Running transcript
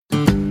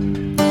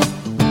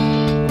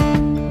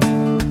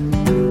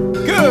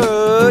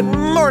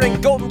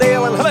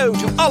Goldendale, and hello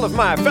to all of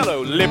my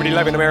fellow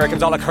liberty-loving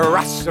Americans all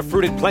across the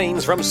fruited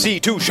plains from sea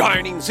to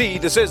shining sea.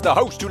 This is the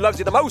host who loves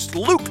you the most,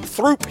 Luke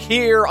Throop,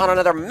 here on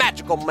another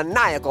magical,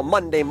 maniacal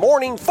Monday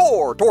morning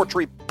for Torch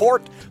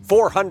Report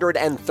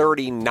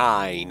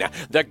 439,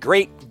 the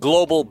great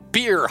global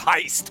beer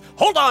heist.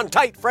 Hold on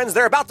tight, friends.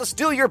 They're about to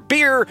steal your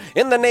beer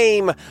in the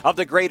name of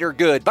the greater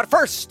good. But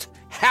first,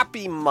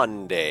 happy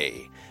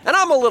Monday. And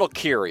I'm a little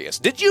curious,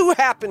 did you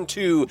happen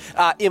to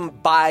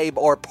imbibe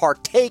or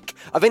partake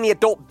of any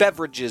adult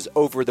beverages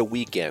over the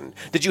weekend?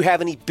 Did you have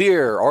any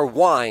beer or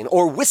wine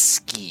or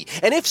whiskey?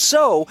 And if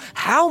so,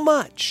 how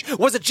much?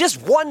 Was it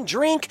just one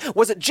drink?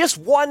 Was it just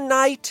one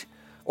night?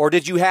 Or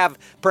did you have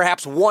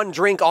perhaps one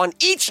drink on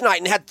each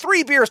night and had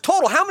 3 beers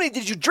total? How many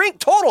did you drink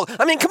total?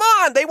 I mean, come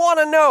on, they want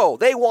to know.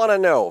 They want to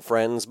know,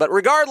 friends. But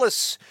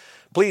regardless,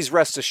 please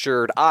rest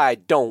assured, I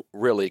don't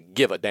really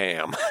give a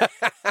damn.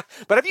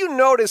 But have you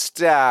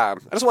noticed, I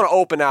just want to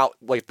open out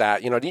like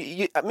that,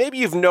 maybe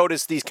you've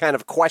noticed these kind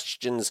of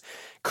questions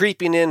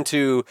creeping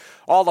into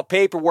all the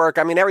paperwork.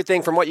 I mean,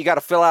 everything from what you got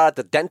to fill out at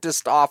the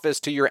dentist office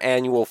to your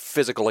annual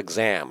physical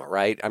exam,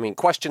 right? I mean,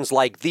 questions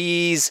like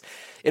these,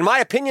 in my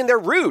opinion, they're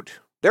rude.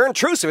 They're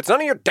intrusive. It's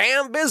none of your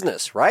damn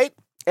business, right?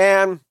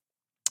 And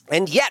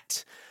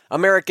yet,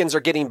 Americans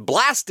are getting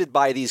blasted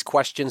by these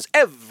questions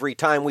every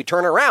time we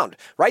turn around,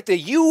 right? The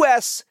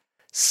U.S.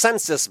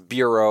 Census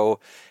Bureau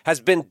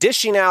has been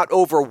dishing out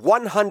over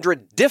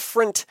 100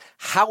 different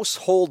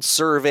household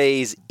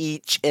surveys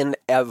each and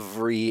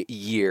every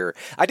year.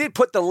 I did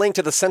put the link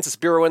to the Census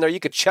Bureau in there. You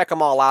could check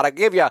them all out. I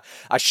gave you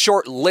a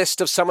short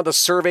list of some of the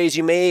surveys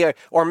you may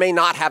or may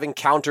not have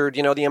encountered.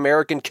 The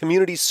American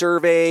Community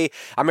Survey,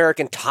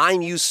 American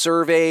Time Use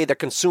Survey, the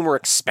Consumer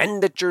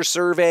Expenditure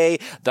Survey,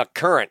 the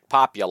Current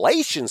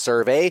Population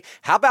Survey.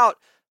 How about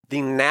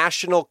the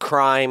National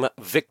Crime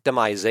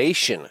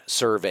Victimization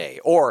Survey,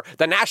 or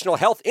the National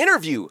Health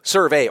Interview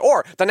Survey,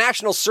 or the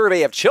National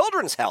Survey of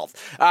Children's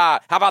Health? How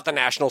about the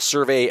National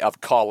Survey of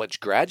College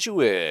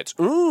Graduates?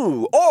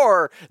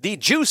 Or the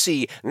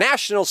juicy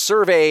National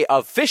Survey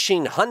of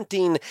Fishing,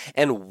 Hunting,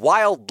 and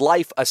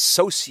Wildlife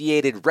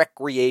Associated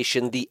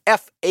Recreation, the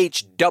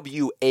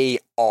FHWAR.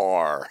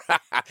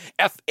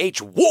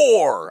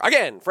 FH-WAR.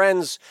 Again,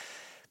 friends,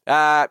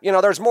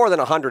 there's more than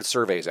 100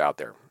 surveys out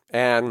there,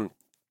 and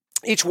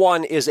each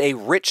one is a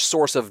rich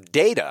source of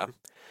data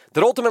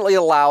that ultimately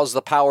allows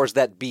the powers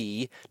that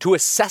be to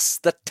assess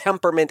the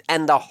temperament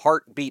and the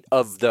heartbeat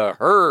of the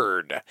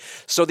herd.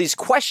 So these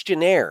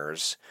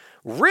questionnaires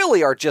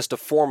really are just a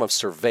form of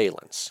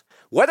surveillance.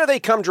 Whether they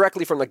come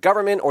directly from the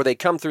government or they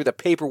come through the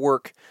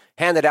paperwork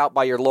handed out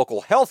by your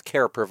local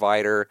healthcare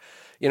provider,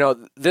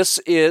 this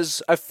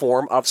is a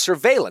form of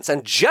surveillance.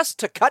 And just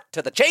to cut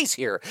to the chase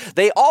here,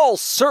 they all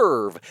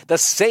serve the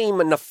same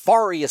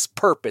nefarious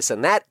purpose,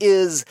 and that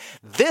is,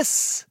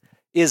 this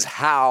is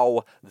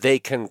how they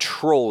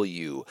control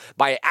you.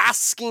 By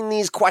asking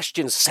these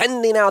questions,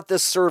 sending out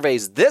these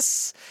surveys,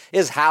 this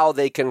is how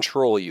they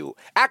control you.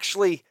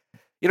 Actually,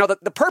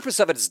 the purpose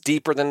of it is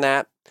deeper than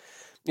that.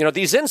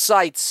 These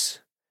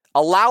insights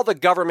allow the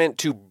government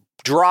to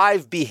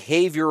drive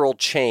behavioral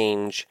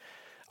change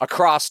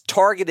across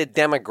targeted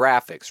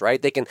demographics,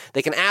 right? They can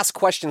ask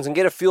questions and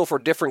get a feel for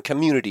different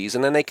communities,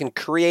 and then they can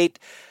create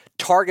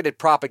targeted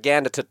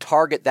propaganda to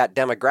target that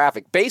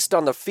demographic based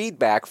on the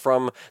feedback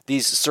from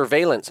these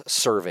surveillance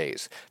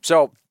surveys.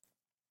 So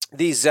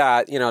these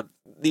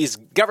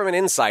government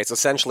insights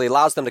essentially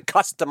allows them to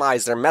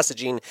customize their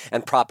messaging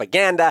and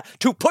propaganda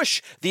to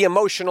push the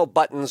emotional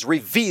buttons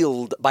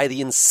revealed by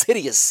the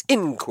insidious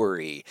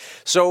inquiry.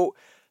 So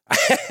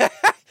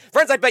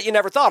friends, I bet you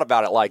never thought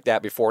about it like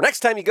that before. Next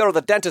time you go to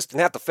the dentist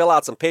and have to fill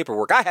out some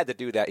paperwork, I had to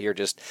do that here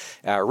just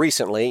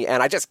recently,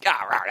 and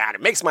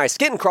it makes my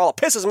skin crawl, it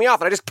pisses me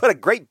off, and I just put a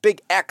great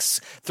big X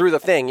through the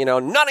thing,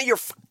 none of your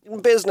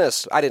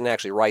business. I didn't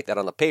actually write that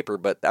on the paper,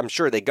 but I'm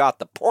sure they got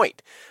the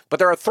point. But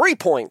there are 3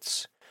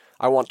 points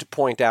I want to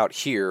point out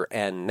here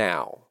and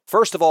now.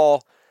 First of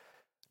all,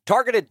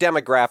 targeted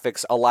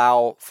demographics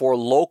allow for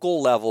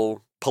local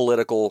level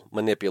political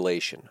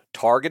manipulation.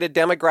 Targeted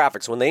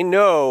demographics, when they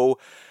know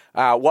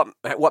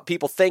what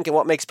people think and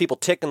what makes people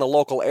tick in the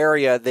local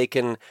area, they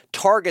can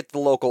target the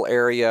local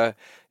area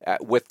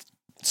with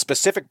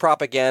specific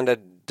propaganda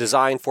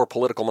designed for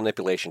political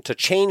manipulation, to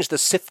change the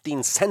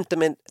shifting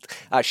sentiments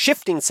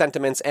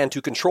and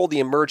to control the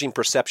emerging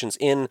perceptions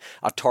in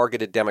a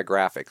targeted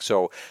demographic.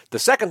 So the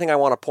second thing I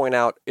want to point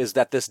out is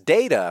that this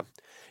data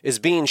is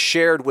being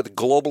shared with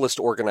globalist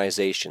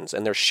organizations,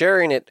 and they're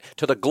sharing it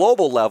to the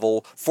global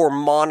level for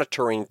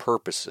monitoring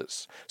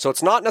purposes. So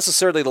it's not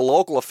necessarily the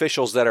local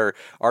officials that are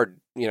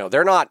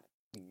they're not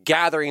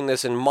gathering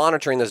this and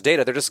monitoring this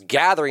data. They're just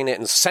gathering it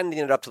and sending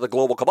it up to the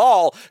global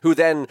cabal, who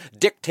then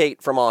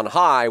dictate from on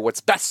high what's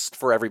best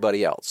for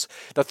everybody else.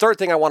 The third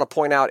thing I want to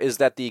point out is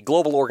that the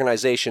global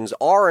organizations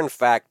are, in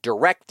fact,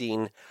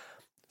 directing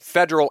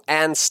federal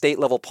and state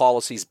level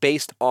policies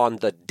based on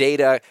the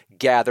data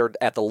gathered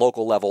at the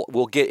local level.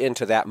 We'll get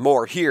into that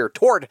more here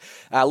toward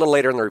a little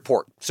later in the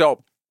report.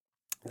 So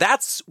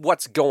that's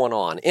what's going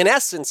on. In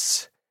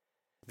essence,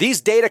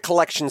 These data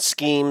collection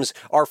schemes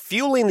are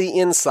fueling the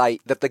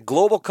insight that the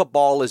global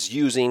cabal is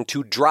using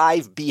to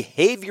drive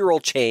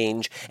behavioral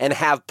change and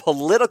have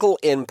political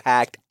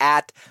impact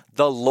at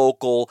the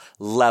local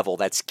level.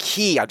 That's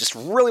key. I just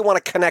really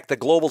want to connect the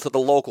global to the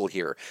local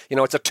here.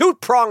 It's a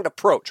two-pronged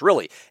approach,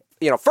 really.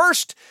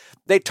 First,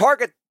 they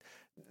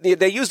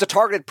used a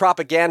targeted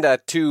propaganda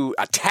to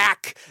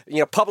attack,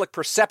 public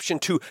perception,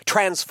 to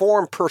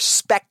transform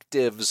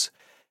perspectives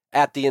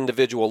at the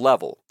individual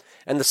level.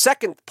 And the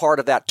second part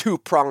of that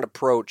two-pronged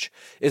approach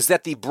is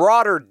that the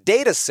broader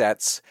data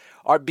sets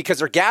are, because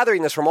they're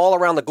gathering this from all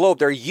around the globe,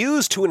 they're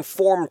used to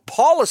inform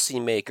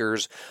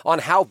policymakers on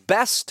how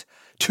best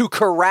to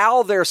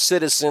corral their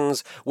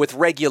citizens with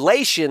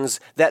regulations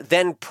that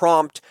then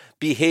prompt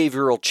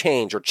behavioral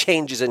change or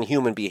changes in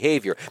human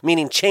behavior,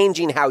 meaning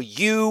changing how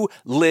you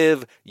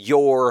live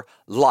your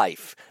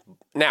life.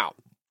 Now,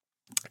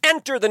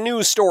 enter the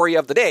news story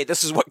of the day.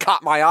 This is what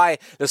caught my eye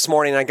this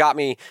morning and got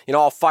me,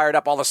 all fired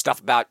up, all the stuff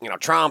about,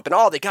 Trump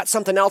and, they got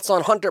something else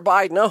on Hunter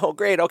Biden. Oh,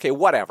 great. Okay,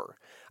 whatever.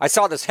 I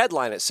saw this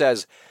headline. It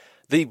says,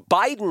 the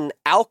Biden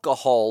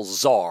alcohol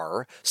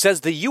czar says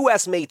the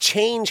U.S. may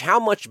change how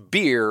much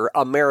beer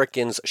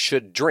Americans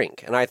should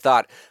drink. And I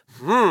thought,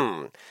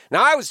 Now,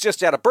 I was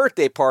just at a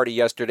birthday party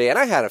yesterday, and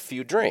I had a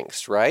few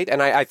drinks, right?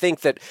 And I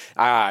think that,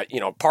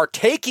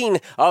 partaking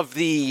of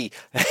the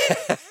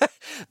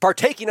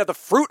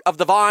fruit of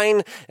the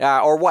vine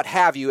or what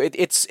have you,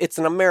 it's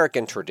an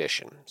American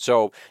tradition.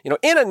 So,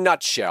 in a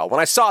nutshell,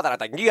 when I saw that, I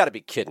thought, you got to be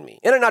kidding me.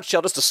 In a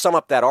nutshell, just to sum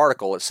up that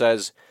article, it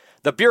says,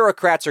 the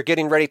bureaucrats are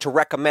getting ready to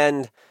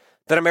recommend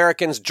that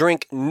Americans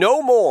drink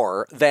no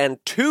more than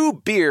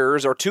 2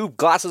 beers or 2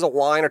 glasses of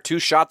wine or 2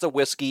 shots of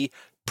whiskey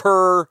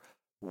per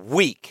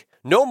week.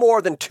 No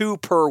more than 2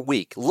 per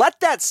week. Let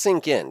that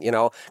sink in,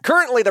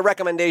 Currently, the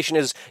recommendation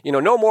is,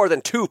 no more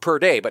than 2 per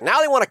day, but now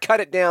they want to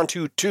cut it down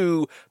to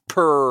 2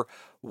 per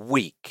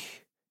week.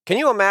 Can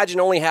you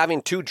imagine only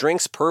having 2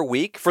 drinks per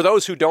week? For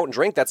those who don't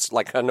drink, that's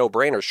like a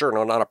no-brainer. Sure,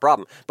 no, not a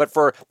problem. But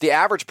for the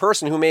average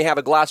person who may have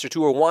a glass or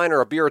 2 of wine or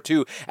a beer or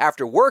 2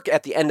 after work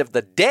at the end of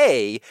the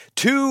day,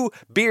 2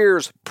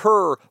 beers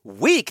per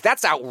week,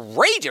 that's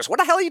outrageous. What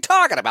the hell are you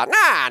talking about?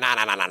 Nah.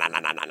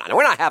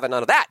 We're not having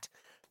none of that.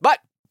 But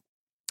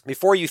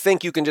before you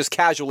think you can just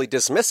casually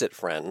dismiss it,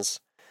 friends,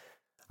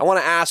 I want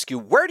to ask you,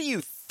 where do you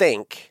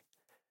think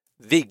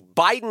the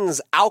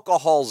Biden's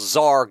alcohol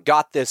czar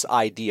got this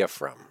idea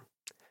from?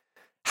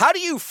 How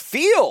do you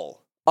feel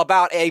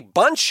about a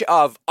bunch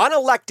of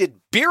unelected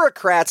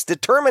bureaucrats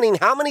determining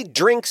how many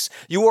drinks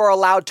you are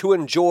allowed to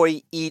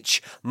enjoy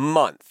each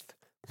month?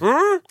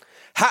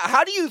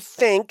 How do you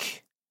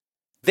think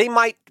they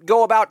might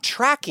go about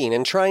tracking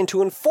and trying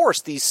to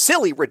enforce these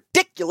silly,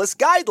 ridiculous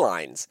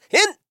guidelines?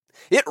 Hint,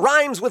 it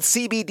rhymes with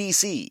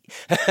CBDC.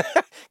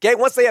 Okay,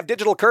 once they have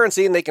digital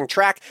currency and they can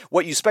track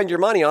what you spend your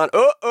money on,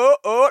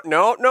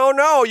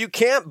 no, you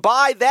can't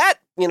buy that.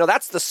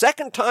 That's the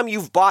second time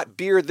you've bought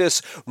beer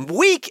this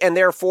week, and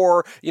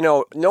therefore,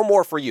 no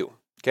more for you,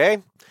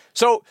 okay?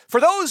 So,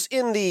 for those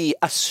in the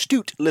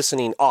astute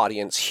listening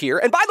audience here,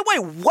 and by the way,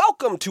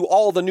 welcome to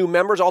all the new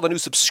members, all the new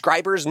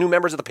subscribers, new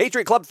members of the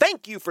Patriot Club.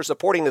 Thank you for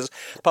supporting this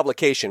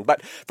publication.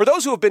 But for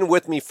those who have been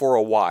with me for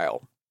a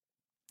while,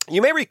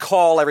 you may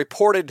recall I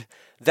reported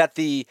that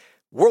the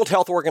World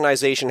Health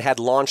Organization had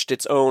launched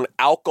its own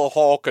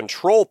alcohol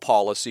control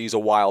policies a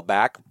while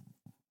back,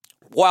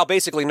 while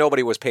basically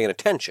nobody was paying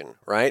attention,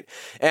 right?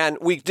 And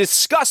we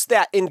discussed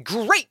that in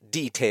great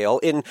detail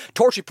in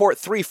Torch Report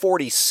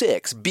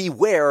 346,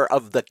 Beware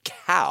of the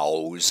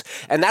Cows.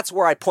 And that's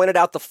where I pointed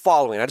out the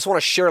following. I just want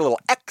to share a little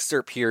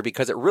excerpt here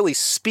because it really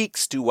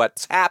speaks to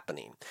what's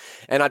happening.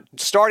 And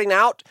starting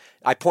out,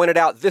 I pointed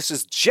out this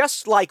is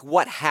just like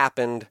what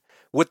happened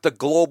with the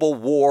global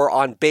war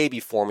on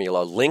baby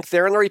formula. Link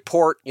there in the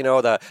report.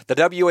 The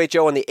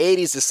WHO in the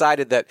 80s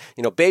decided that,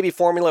 baby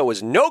formula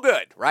was no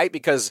good, right?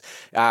 Because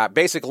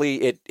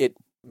basically it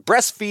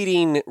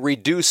breastfeeding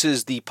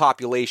reduces the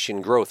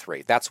population growth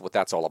rate. That's what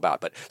that's all about.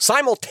 But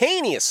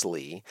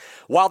simultaneously,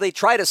 while they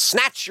try to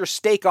snatch your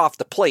steak off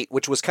the plate,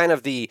 which was kind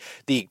of the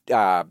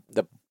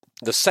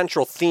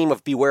central theme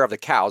of Beware of the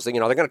Cows. They're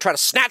going to try to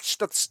snatch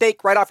the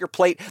steak right off your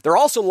plate. They're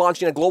also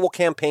launching a global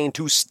campaign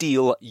to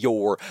steal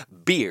your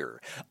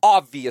beer.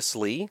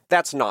 Obviously,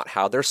 that's not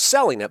how they're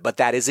selling it, but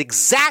that is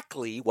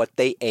exactly what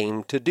they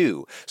aim to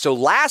do. So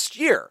last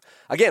year,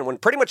 again, when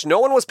pretty much no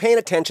one was paying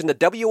attention, the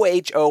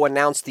WHO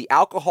announced the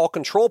alcohol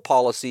control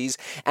policies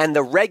and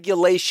the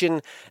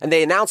regulation, and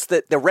they announced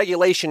that the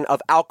regulation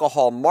of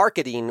alcohol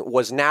marketing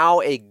was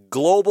now a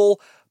global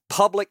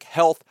public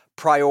health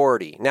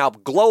priority. Now,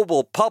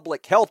 global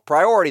public health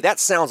priority, that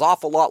sounds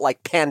awful lot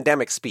like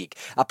pandemic speak,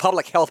 a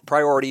public health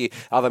priority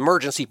of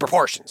emergency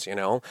proportions,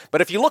 But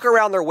if you look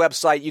around their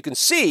website, you can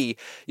see,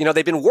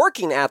 they've been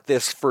working at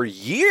this for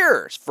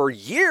years,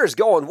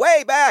 going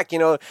way back,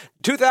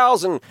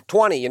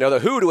 2020, the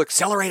WHO to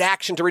accelerate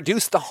action to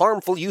reduce the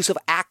harmful use of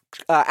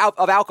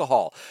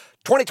alcohol.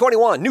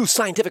 2021, new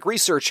scientific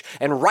research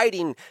and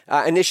writing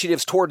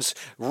initiatives towards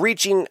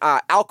reaching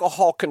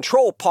alcohol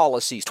control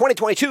policies.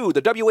 2022,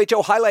 the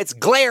WHO highlights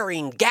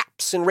glaring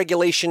gaps in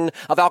regulation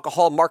of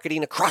alcohol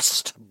marketing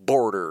across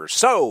borders.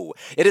 So,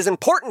 it is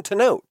important to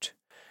note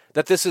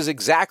that this is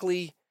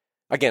exactly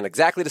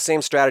the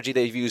same strategy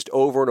they've used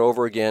over and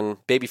over again,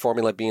 baby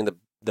formula being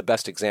the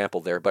best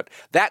example there. But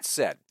that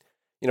said,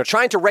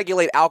 trying to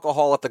regulate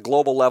alcohol at the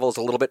global level is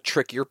a little bit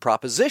trickier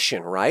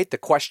proposition, right? The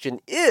question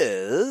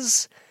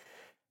is,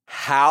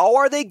 how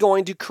are they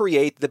going to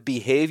create the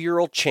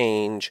behavioral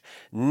change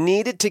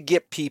needed to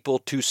get people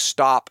to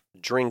stop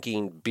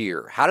drinking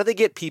beer? How do they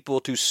get people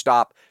to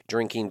stop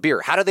drinking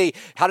beer? How do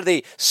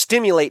they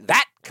stimulate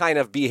that kind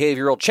of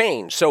behavioral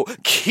change? So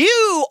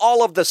cue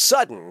all of the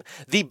sudden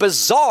the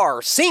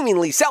bizarre,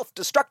 seemingly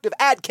self-destructive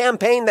ad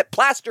campaign that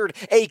plastered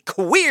a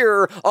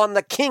queer on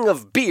the king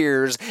of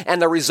beers,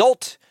 and the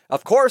result,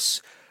 of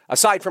course,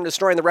 aside from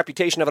destroying the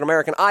reputation of an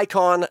American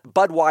icon,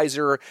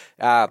 Budweiser,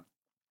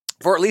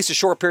 for at least a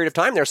short period of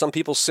time there, some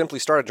people simply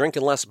started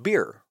drinking less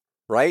beer,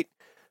 right?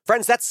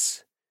 Friends,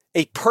 that's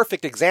a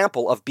perfect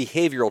example of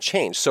behavioral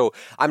change. So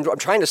I'm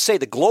trying to say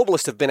the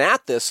globalists have been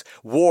at this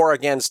war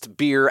against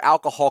beer,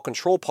 alcohol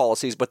control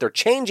policies, but they're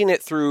changing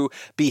it through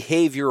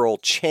behavioral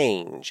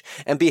change.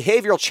 And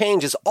behavioral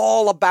change is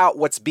all about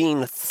what's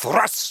being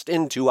thrust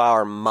into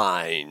our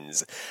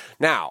minds.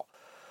 Now,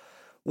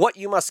 what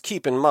you must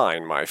keep in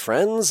mind, my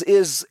friends,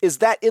 is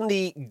that in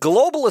the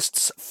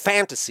globalists'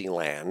 fantasy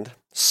land,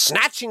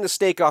 snatching the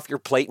steak off your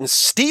plate and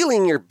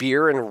stealing your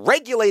beer and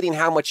regulating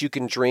how much you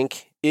can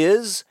drink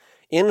is,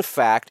 in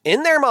fact,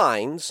 in their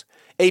minds,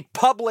 a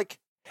public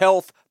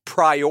health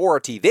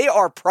priority. They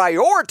are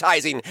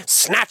prioritizing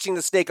snatching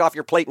the steak off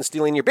your plate and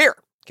stealing your beer,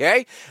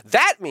 okay?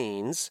 That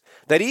means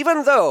that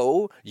even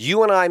though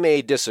you and I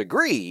may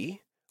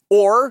disagree,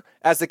 or,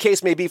 as the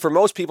case may be for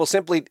most people,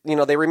 simply,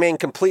 they remain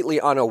completely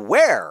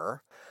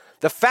unaware,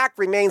 the fact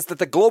remains that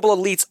the global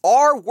elites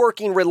are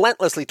working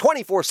relentlessly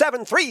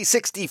 24/7,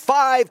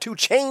 365 to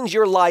change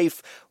your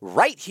life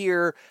right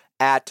here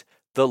at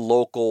the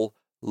local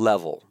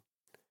level.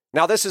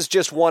 Now, this is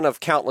just one of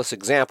countless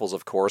examples,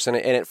 of course, and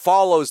it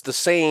follows the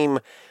same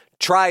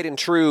tried and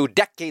true,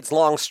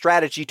 decades-long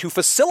strategy to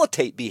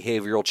facilitate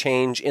behavioral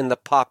change in the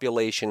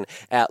population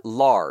at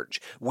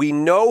large. We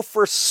know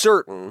for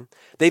certain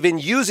they've been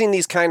using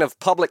these kind of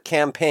public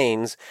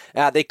campaigns.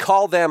 They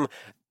call them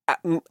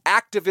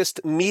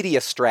activist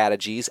media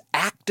strategies.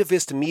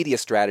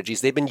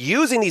 They've been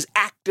using these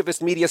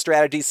activist media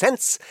strategies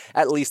since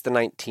at least the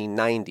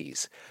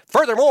 1990s.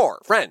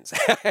 Furthermore, friends,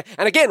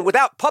 and again,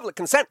 without public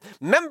consent,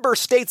 member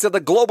states of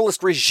the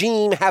globalist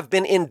regime have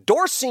been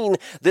endorsing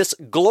this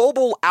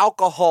Global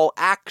Alcohol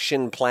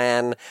Action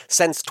Plan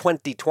since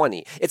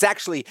 2020. It's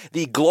actually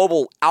the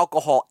Global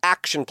Alcohol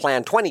Action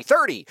Plan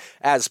 2030,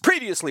 as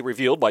previously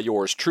revealed by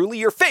yours truly,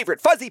 your favorite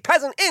fuzzy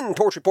peasant in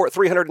Torch Report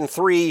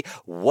 303.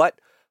 What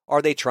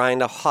are they trying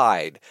to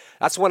hide?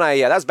 That's when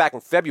that was back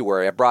in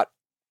February, I brought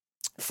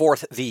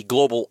forth the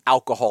Global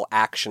Alcohol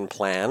Action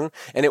Plan,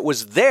 and it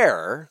was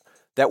there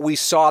that we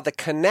saw the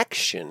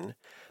connection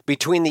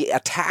between the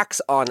attacks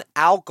on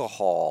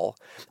alcohol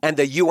and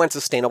the UN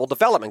Sustainable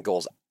Development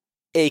Goals,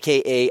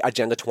 aka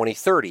Agenda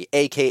 2030,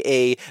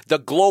 aka the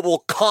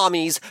Global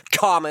Commies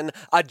Common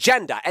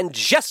Agenda. And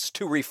just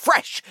to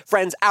refresh,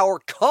 friends, our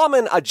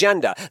common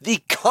agenda, the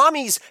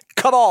commies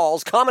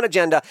cabal's common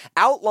agenda,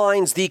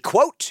 outlines the,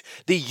 quote,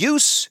 the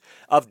use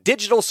of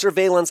digital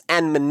surveillance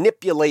and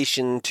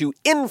manipulation to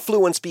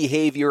influence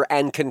behavior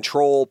and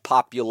control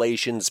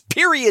populations,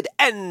 period,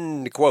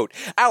 end quote.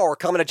 Our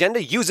common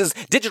agenda uses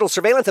digital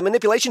surveillance and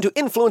manipulation to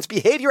influence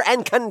behavior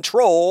and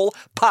control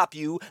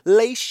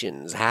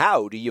populations.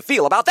 How do you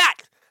feel about that?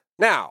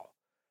 Now,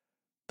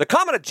 the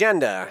common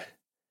agenda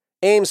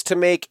aims to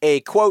make a,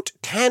 quote,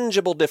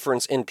 tangible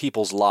difference in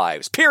people's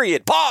lives.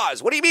 Period.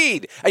 Pause. What do you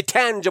mean? A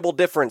tangible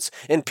difference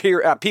in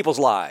people's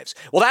lives.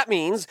 Well, that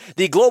means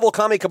the global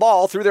commie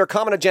cabal, through their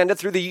common agenda,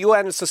 through the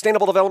UN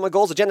Sustainable Development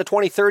Goals, Agenda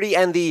 2030,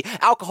 and the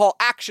Alcohol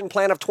Action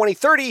Plan of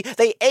 2030,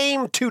 they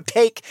aim to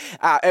take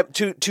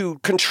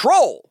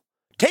control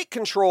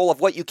of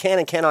what you can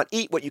and cannot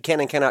eat, what you can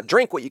and cannot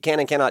drink, what you can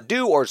and cannot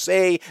do or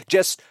say.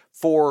 Just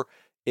for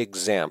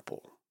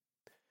example,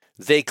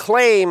 they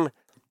claim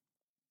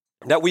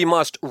that we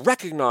must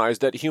recognize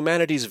that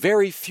humanity's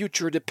very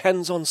future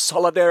depends on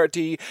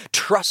solidarity,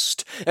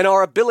 trust, and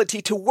our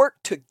ability to work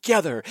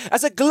together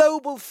as a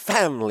global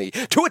family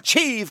to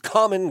achieve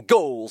common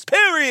goals.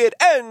 Period.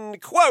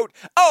 End quote.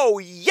 Oh,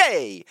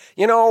 yay!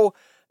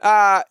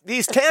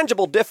 These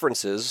tangible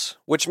differences,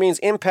 which means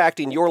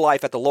impacting your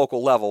life at the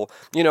local level,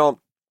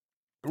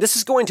 this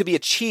is going to be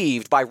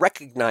achieved by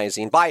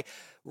recognizing, by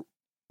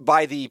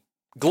the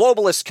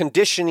globalists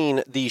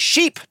conditioning the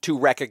sheep to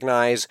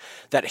recognize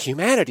that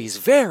humanity's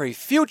very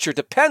future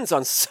depends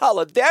on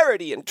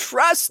solidarity and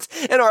trust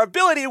and our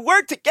ability to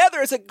work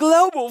together as a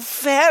global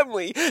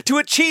family to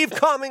achieve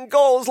common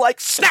goals like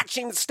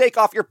snatching the steak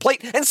off your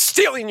plate and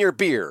stealing your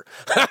beer.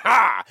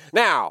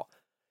 Now,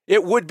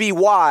 it would be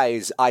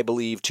wise, I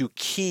believe, to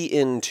key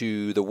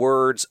into the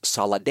words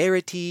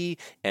solidarity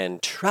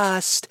and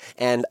trust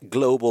and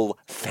global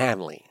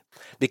family.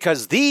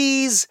 Because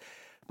these,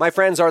 my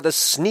friends, are the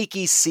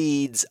sneaky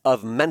seeds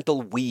of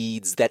mental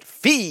weeds that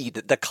feed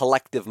the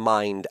collective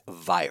mind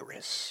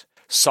virus.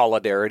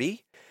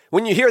 Solidarity.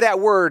 When you hear that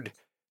word,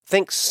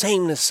 think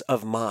sameness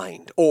of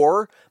mind,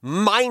 or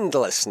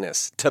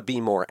mindlessness, to be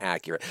more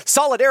accurate.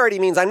 Solidarity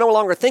means I'm no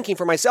longer thinking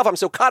for myself. I'm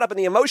so caught up in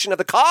the emotion of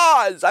the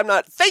cause, I'm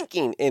not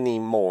thinking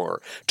anymore.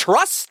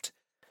 Trust?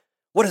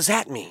 What does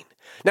that mean?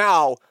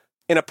 Now,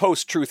 in a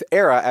post-truth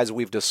era, as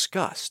we've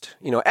discussed,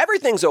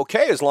 everything's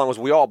okay as long as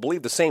we all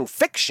believe the same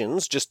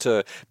fictions, just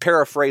to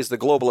paraphrase the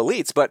global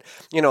elites. But,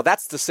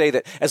 that's to say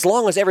that as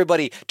long as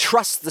everybody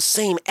trusts the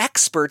same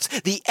experts,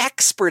 the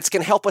experts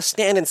can help us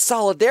stand in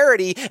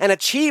solidarity and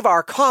achieve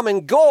our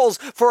common goals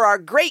for our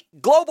great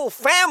global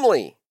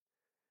family.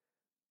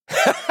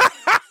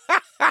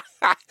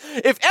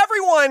 If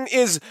everyone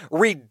is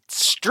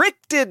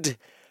restricted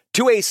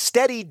to a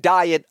steady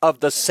diet of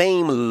the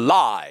same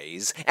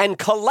lies and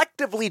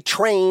collectively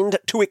trained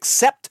to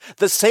accept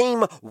the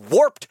same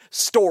warped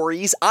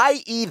stories,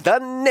 i.e. the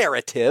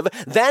narrative,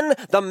 then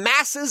the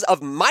masses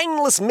of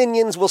mindless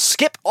minions will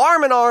skip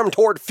arm in arm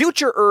toward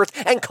future Earth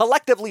and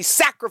collectively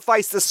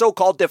sacrifice the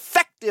so-called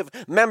defective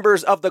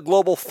members of the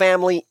global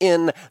family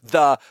in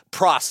the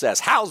process.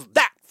 How's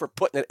that for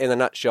putting it in a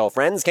nutshell,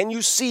 friends? Can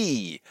you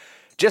see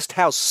just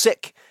how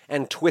sick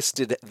and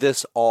twisted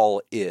this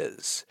all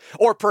is?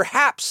 Or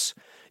perhaps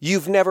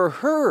you've never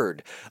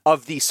heard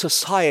of the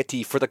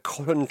Society for the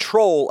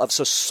Control of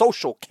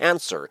Social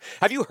Cancer.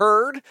 Have you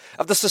heard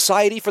of the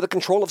Society for the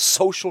Control of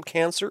Social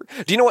Cancer?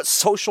 Do you know what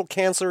social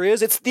cancer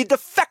is? It's the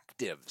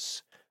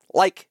defectives,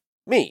 like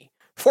me.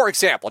 For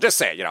example, just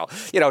say,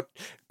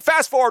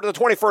 fast forward to the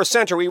 21st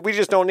century, we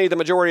just don't need the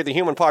majority of the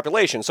human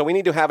population, so we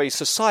need to have a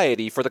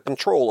Society for the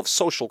Control of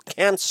Social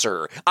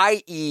Cancer,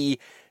 i.e.,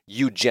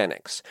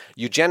 eugenics.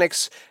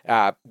 Eugenics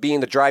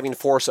being the driving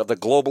force of the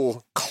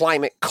global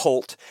climate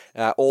cult.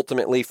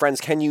 Ultimately, friends,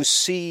 can you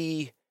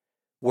see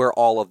where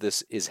all of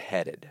this is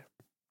headed?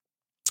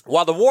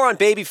 While the war on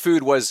baby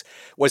food was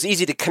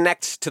easy to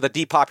connect to the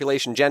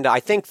depopulation agenda,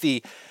 I think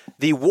the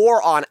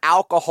war on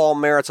alcohol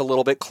merits a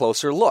little bit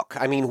closer look.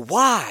 I mean,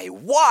 why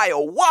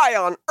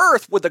on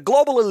earth would the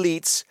global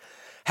elites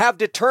have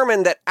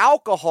determined that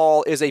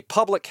alcohol is a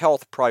public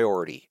health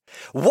priority?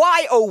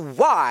 Why, oh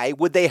why,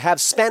 would they have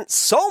spent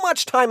so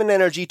much time and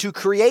energy to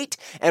create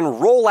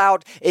and roll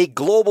out a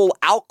global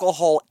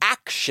alcohol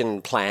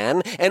action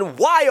plan? And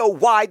why, oh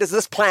why, does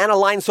this plan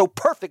align so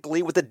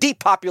perfectly with the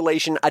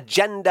Depopulation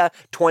Agenda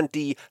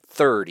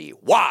 2030?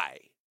 Why?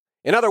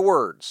 In other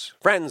words,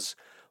 friends,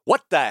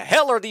 what the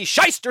hell are these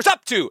shysters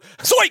up to?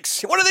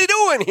 Zoinks! What are they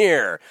doing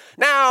here?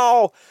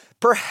 Now,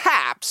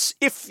 perhaps,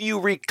 if you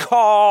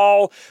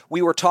recall,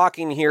 we were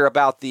talking here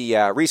about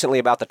recently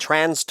about the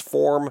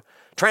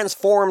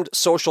transformed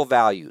social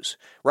values,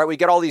 right? We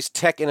get all these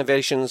tech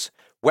innovations,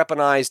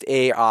 weaponized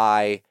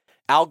AI,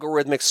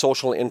 algorithmic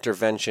social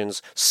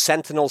interventions,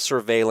 sentinel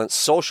surveillance,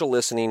 social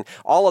listening.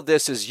 All of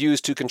this is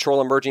used to control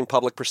emerging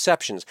public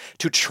perceptions,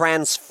 to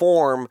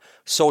transform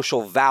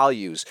social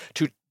values,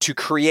 to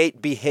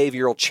create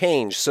behavioral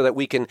change so that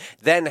we can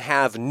then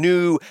have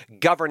new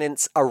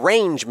governance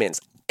arrangements,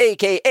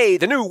 aka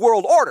the New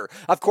World Order.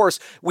 Of course,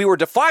 we were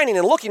defining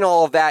and looking at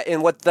all of that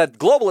in what the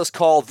globalists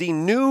call the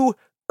New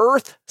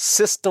Earth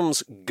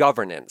Systems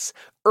Governance.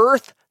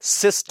 Earth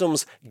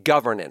Systems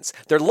Governance.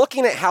 They're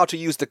looking at how to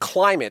use the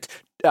climate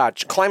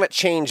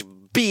change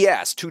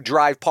BS to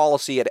drive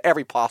policy at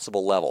every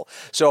possible level.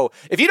 So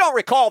if you don't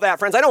recall that,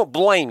 friends, I don't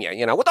blame you,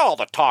 with all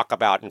the talk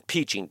about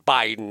impeaching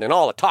Biden and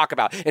all the talk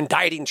about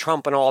indicting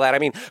Trump and all that. I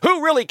mean,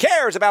 who really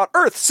cares about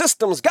Earth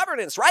Systems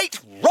Governance, right?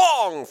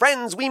 Wrong,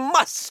 friends. We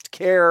must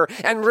care,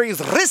 and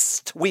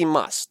resist we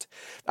must.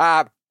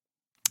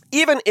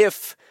 Even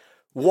if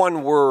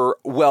one were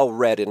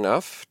well-read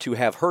enough to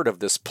have heard of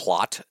this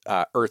plot,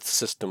 Earth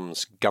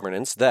Systems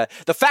Governance, the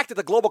fact that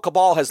the global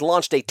cabal has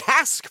launched a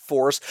task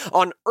force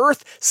on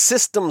Earth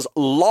Systems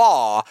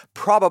law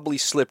probably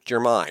slipped your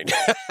mind.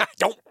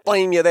 Don't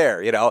blame you there,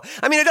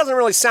 I mean, it doesn't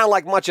really sound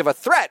like much of a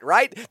threat,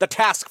 right? The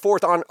task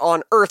force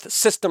on Earth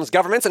Systems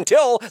Governance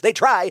until they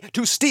try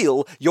to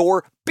steal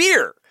your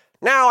beer.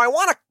 Now, I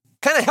want to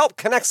kind of help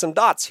connect some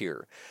dots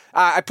here.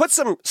 I put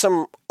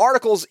some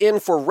articles in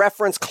for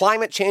reference.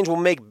 Climate change will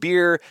make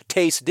beer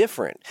taste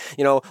different.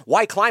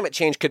 Why climate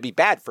change could be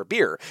bad for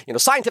beer.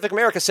 Scientific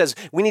America says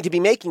we need to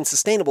be making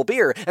sustainable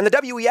beer, and the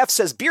WEF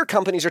says beer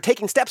companies are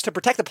taking steps to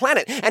protect the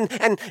planet.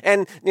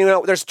 And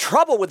there's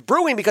trouble with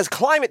brewing because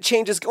climate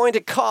change is going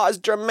to cause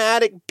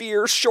dramatic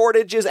beer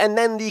shortages. And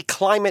then the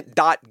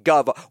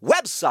climate.gov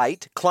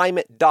website,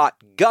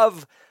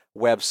 climate.gov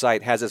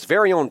website has its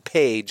very own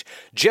page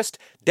just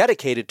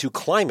dedicated to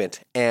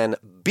climate and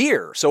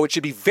beer. So it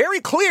should be very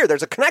clear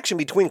there's a connection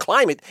between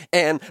climate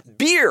and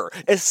beer,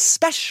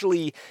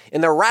 especially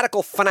in the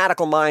radical,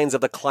 fanatical minds of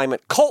the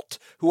climate cult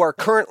who are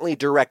currently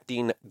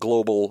directing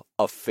global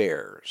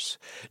affairs.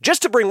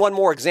 Just to bring one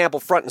more example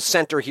front and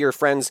center here,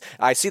 friends,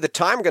 I see the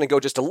time. I'm going to go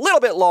just a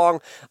little bit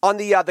long. On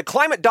the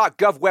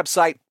climate.gov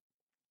website,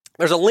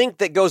 there's a link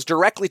that goes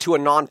directly to a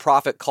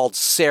nonprofit called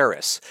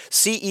Ceres,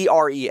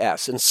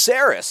 C-E-R-E-S. And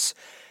Ceres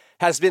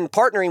has been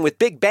partnering with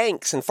big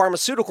banks and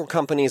pharmaceutical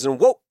companies and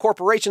woke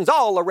corporations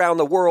all around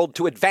the world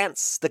to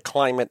advance the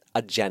climate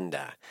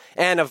agenda.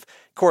 And of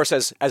course,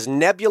 as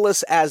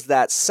nebulous as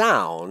that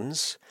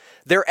sounds,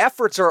 their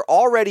efforts are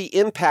already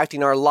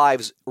impacting our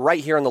lives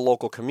right here in the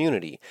local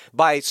community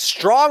by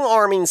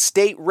strong-arming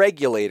state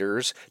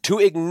regulators to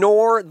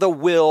ignore the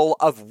will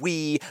of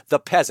we, the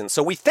peasants.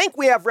 So we think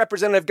we have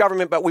representative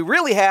government, but we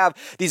really have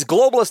these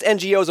globalist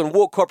NGOs and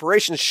woke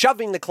corporations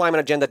shoving the climate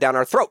agenda down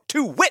our throat.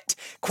 To wit,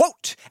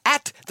 quote,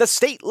 at the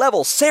state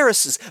level,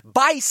 Ceres's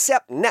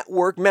BICEP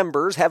network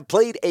members have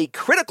played a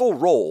critical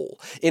role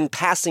in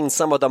passing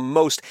some of the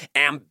most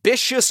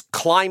ambitious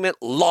climate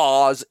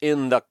laws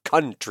in the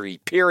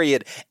country, period.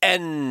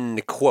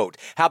 End quote.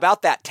 How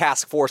about that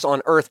task force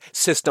on Earth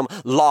system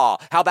law?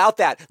 How about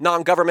that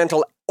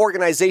non-governmental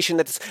organization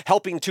that's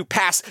helping to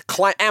pass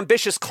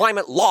ambitious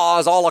climate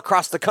laws all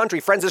across the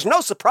country? Friends, there's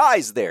no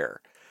surprise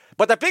there.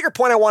 But the bigger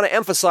point I want to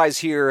emphasize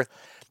here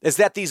is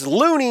that these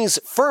loonies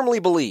firmly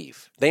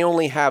believe they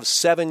only have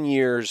 7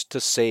 years to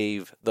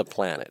save the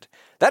planet.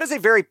 That is a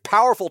very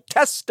powerful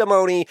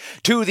testimony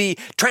to the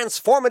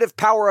transformative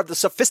power of the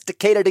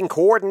sophisticated and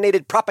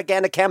coordinated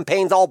propaganda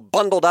campaigns all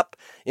bundled up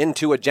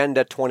into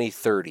Agenda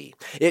 2030.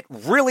 It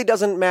really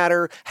doesn't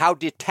matter how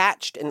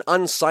detached and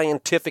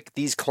unscientific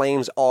these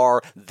claims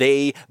are,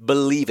 they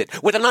believe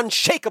it with an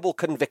unshakable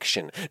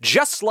conviction,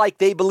 just like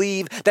they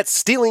believe that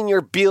stealing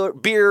your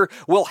beer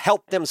will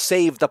help them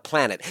save the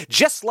planet,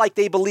 just like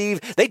they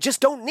believe they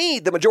just don't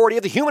need the majority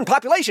of the human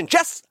population,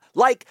 just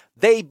like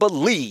they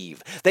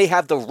believe they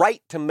have the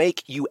right to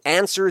make you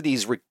answer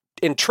these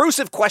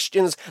intrusive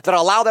questions that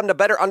allow them to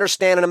better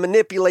understand and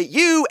manipulate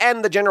you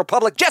and the general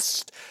public,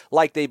 just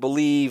like they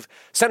believe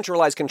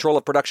centralized control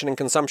of production and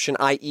consumption,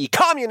 i.e.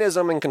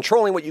 communism, and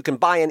controlling what you can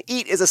buy and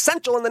eat is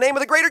essential in the name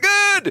of the greater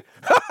good.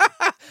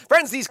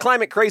 Friends, these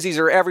climate crazies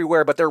are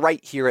everywhere, but they're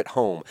right here at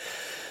home.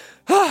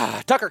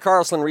 Tucker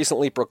Carlson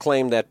recently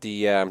proclaimed that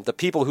the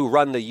people who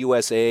run the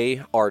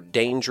USA are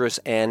dangerous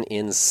and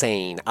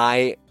insane.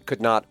 I could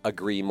not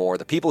agree more.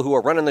 The people who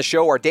are running the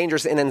show are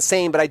dangerous and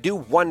insane, but I do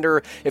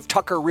wonder if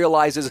Tucker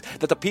realizes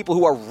that the people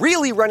who are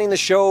really running the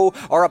show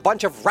are a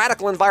bunch of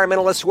radical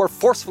environmentalists who are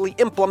forcefully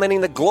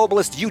implementing the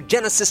globalist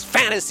eugenicist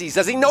fantasies.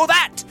 Does he know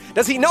that?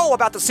 Does he know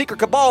about the secret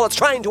cabal that's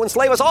trying to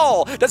enslave us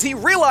all? Does he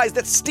realize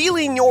that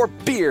stealing your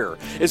beer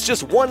is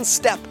just one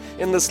step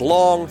in this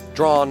long,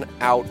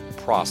 drawn-out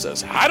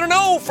process? I don't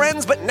know,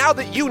 friends, but now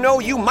that you know,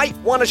 you might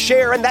want to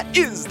share, and that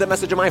is the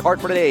message of my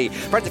heart for today.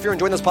 Friends, if you're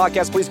enjoying this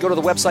podcast, please go to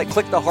the website,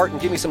 click the heart,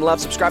 and give me some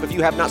love. Subscribe if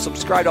you have not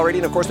subscribed already,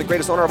 and of course, the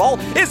greatest honor of all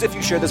is if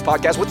you share this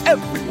podcast with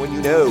everyone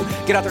you know.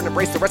 Get out there and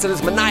embrace the rest of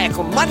this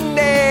maniacal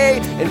Monday.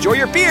 Enjoy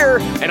your beer,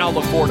 and I'll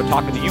look forward to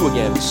talking to you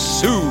again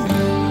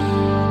soon.